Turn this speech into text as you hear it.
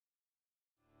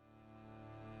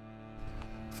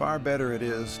Far better it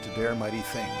is to dare mighty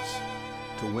things,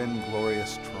 to win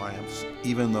glorious triumphs,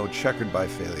 even though checkered by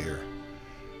failure,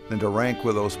 than to rank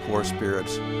with those poor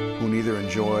spirits who neither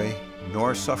enjoy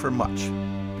nor suffer much,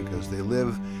 because they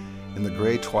live in the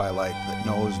gray twilight that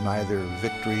knows neither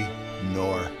victory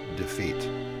nor defeat.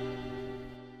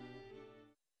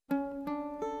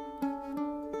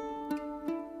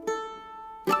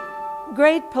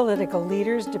 Great political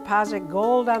leaders deposit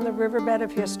gold on the riverbed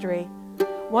of history.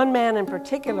 One man in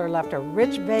particular left a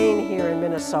rich vein here in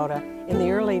Minnesota in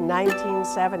the early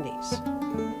 1970s.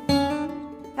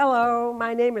 Hello,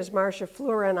 my name is Marcia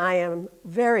Fleur, and I am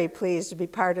very pleased to be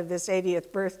part of this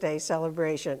 80th birthday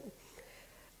celebration.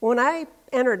 When I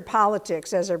entered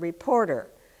politics as a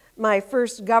reporter, my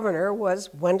first governor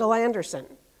was Wendell Anderson.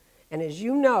 And as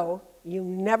you know, you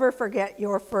never forget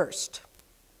your first.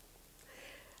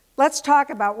 Let's talk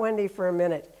about Wendy for a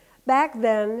minute. Back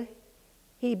then,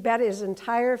 he bet his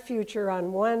entire future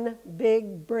on one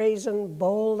big, brazen,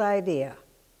 bold idea.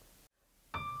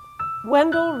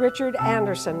 Wendell Richard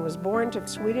Anderson was born to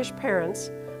Swedish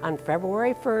parents on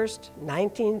February 1st,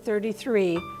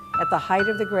 1933, at the height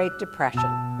of the Great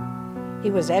Depression.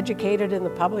 He was educated in the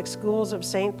public schools of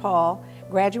St. Paul,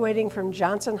 graduating from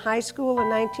Johnson High School in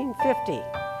 1950.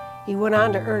 He went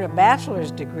on to earn a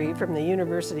bachelor's degree from the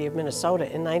University of Minnesota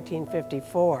in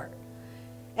 1954.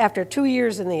 After 2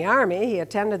 years in the Army, he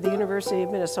attended the University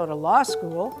of Minnesota Law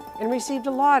School and received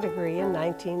a law degree in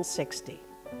 1960.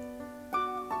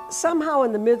 Somehow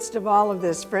in the midst of all of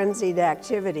this frenzied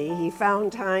activity, he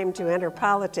found time to enter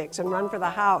politics and run for the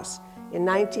House. In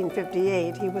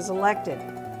 1958, he was elected.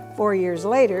 4 years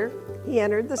later, he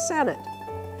entered the Senate.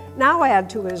 Now add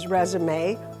to his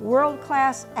resume,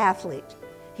 world-class athlete.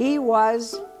 He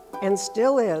was, and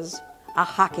still is, a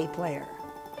hockey player.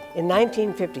 In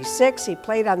 1956, he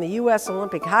played on the U.S.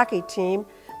 Olympic hockey team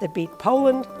that beat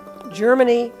Poland,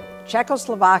 Germany,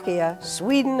 Czechoslovakia,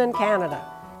 Sweden, and Canada,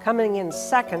 coming in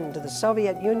second to the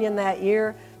Soviet Union that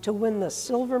year to win the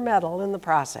silver medal in the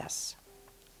process.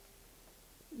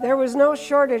 There was no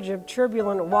shortage of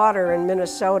turbulent water in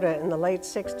Minnesota in the late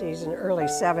 60s and early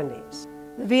 70s.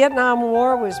 The Vietnam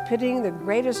War was pitting the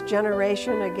greatest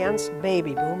generation against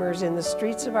baby boomers in the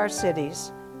streets of our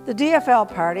cities. The DFL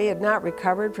party had not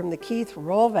recovered from the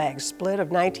Keith-Rolvag split of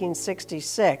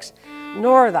 1966,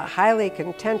 nor the highly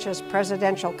contentious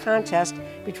presidential contest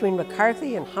between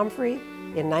McCarthy and Humphrey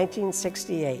in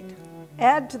 1968.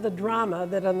 Add to the drama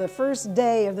that on the first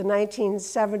day of the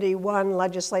 1971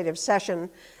 legislative session,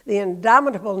 the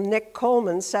indomitable Nick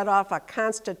Coleman set off a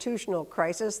constitutional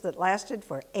crisis that lasted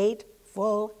for 8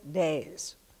 full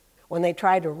days, when they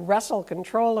tried to wrestle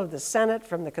control of the Senate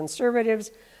from the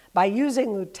conservatives by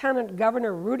using Lieutenant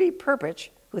Governor Rudy Perpich,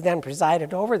 who then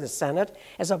presided over the Senate,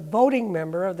 as a voting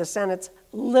member of the Senate's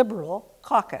liberal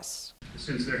caucus.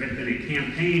 Since there had been a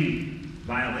campaign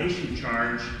violation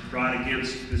charge brought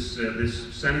against this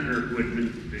senator who had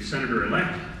been the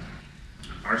senator-elect,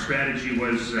 our strategy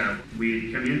was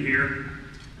we'd come in here,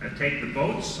 take the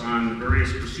votes on the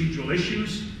various procedural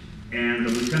issues, and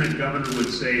the lieutenant governor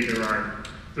would say there are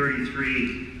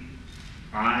 33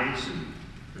 ayes and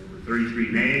there were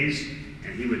 33 nays,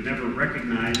 and he would never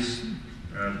recognize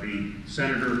the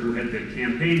senator who had the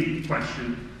campaign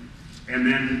question, and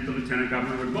then the lieutenant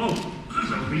governor would vote.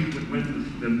 So we would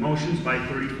win the motions by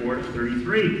 34 to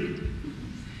 33.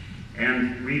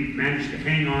 And we managed to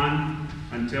hang on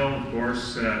until, of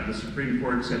course, the Supreme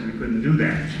Court said we couldn't do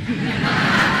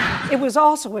that. It was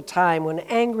also a time when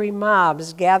angry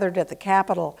mobs gathered at the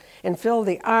Capitol and filled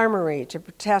the Armory to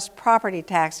protest property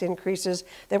tax increases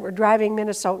that were driving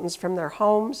Minnesotans from their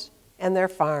homes and their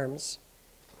farms.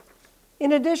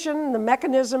 In addition, the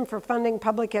mechanism for funding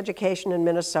public education in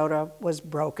Minnesota was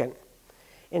broken.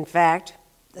 In fact,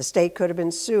 the state could have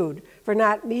been sued for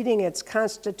not meeting its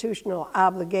constitutional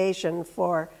obligation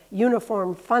for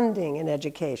uniform funding in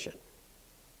education.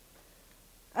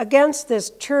 Against this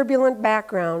turbulent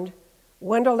background,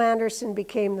 Wendell Anderson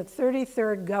became the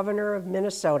 33rd governor of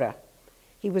Minnesota.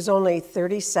 He was only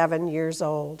 37 years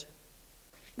old.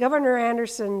 Governor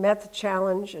Anderson met the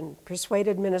challenge and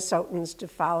persuaded Minnesotans to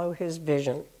follow his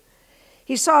vision.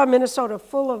 He saw a Minnesota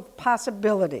full of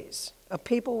possibilities, a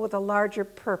people with a larger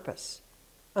purpose,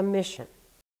 a mission.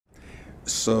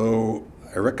 So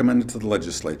I recommended to the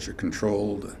legislature,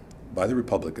 controlled by the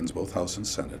Republicans, both House and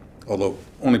Senate, although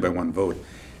only by one vote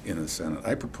in the Senate,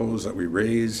 I propose that we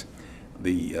raise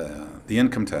the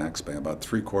income tax by about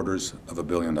 $750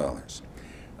 million.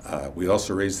 We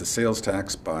also raised the sales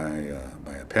tax by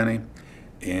a penny,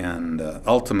 and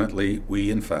ultimately we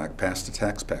in fact passed a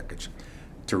tax package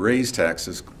to raise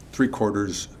taxes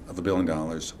 $750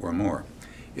 million or more.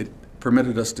 It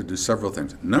permitted us to do several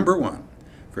things. Number one,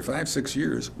 for 5-6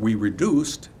 years, we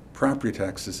reduced property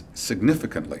taxes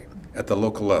significantly at the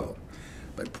local level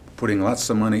by putting lots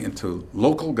of money into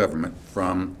local government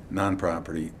from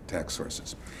non-property tax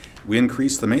sources. We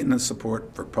increased the maintenance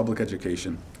support for public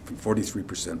education from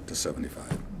 43% to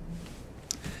 75%.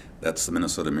 That's the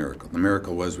Minnesota miracle. The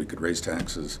miracle was we could raise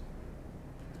taxes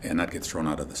and not get thrown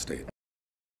out of the state.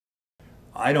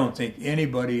 I don't think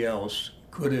anybody else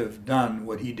could have done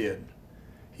what he did.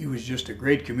 He was just a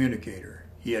great communicator.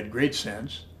 He had great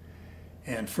sense.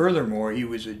 And furthermore, he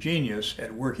was a genius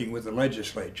at working with the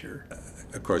legislature.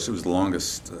 Of course, it was the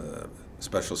longest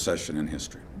special session in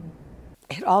history.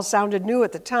 It all sounded new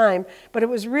at the time, but it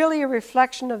was really a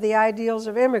reflection of the ideals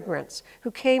of immigrants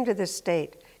who came to this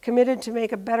state, committed to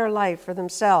make a better life for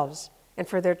themselves and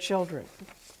for their children.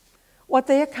 What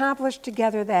they accomplished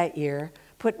together that year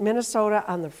put Minnesota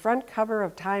on the front cover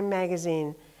of Time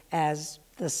magazine as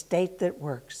the state that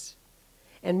works,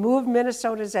 and moved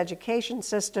Minnesota's education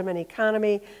system and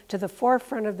economy to the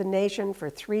forefront of the nation for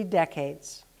 3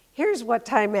 decades. Here's what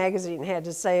Time magazine had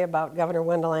to say about Governor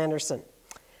Wendell Anderson.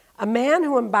 A man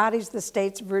who embodies the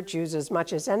state's virtues as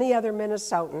much as any other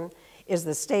Minnesotan is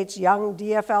the state's young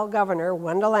DFL governor,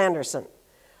 Wendell Anderson,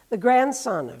 the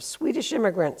grandson of Swedish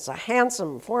immigrants, a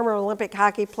handsome former Olympic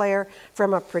hockey player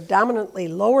from a predominantly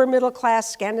lower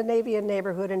middle-class Scandinavian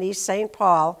neighborhood in East St.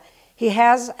 Paul. He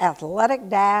has athletic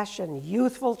dash and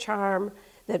youthful charm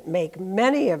that make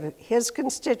many of his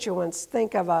constituents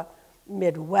think of a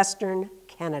Midwestern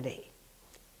Kennedy.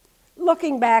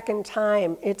 Looking back in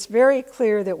time, it's very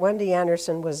clear that Wendy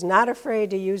Anderson was not afraid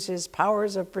to use his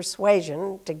powers of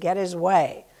persuasion to get his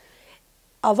way.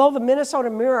 Although the Minnesota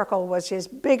Miracle was his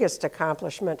biggest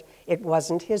accomplishment, it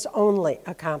wasn't his only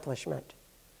accomplishment.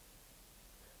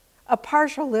 A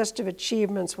partial list of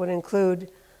achievements would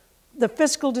include the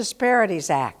Fiscal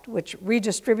Disparities Act, which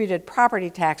redistributed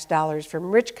property tax dollars from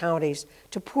rich counties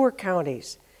to poor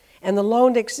counties, and the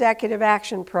Loaned Executive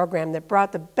Action Program that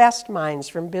brought the best minds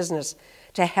from business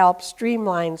to help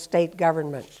streamline state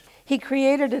government. He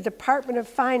created a Department of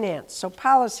Finance so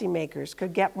policymakers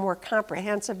could get more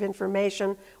comprehensive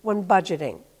information when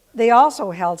budgeting. They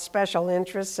also held special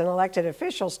interests and elected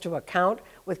officials to account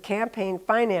with campaign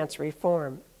finance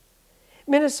reform.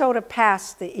 Minnesota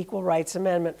passed the Equal Rights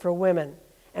Amendment for women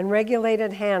and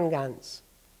regulated handguns.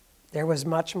 There was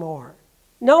much more.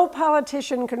 No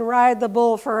politician can ride the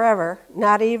bull forever,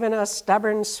 not even a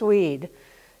stubborn Swede.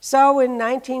 So in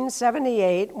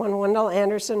 1978, when Wendell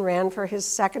Anderson ran for his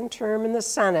second term in the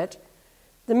Senate,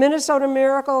 the Minnesota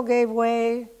Miracle gave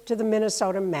way to the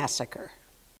Minnesota Massacre.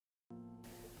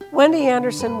 Wendy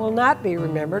Anderson will not be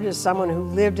remembered as someone who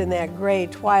lived in that gray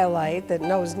twilight that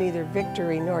knows neither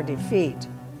victory nor defeat.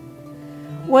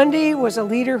 Wendy was a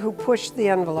leader who pushed the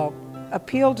envelope,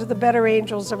 appealed to the better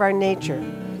angels of our nature,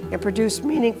 and produced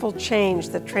meaningful change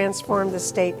that transformed the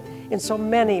state in so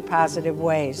many positive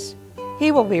ways.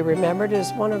 He will be remembered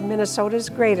as one of Minnesota's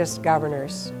greatest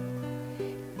governors.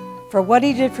 For what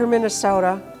he did for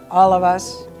Minnesota, all of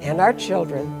us, and our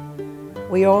children,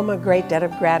 we owe him a great debt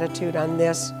of gratitude on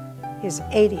this, his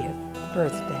 80th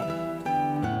birthday.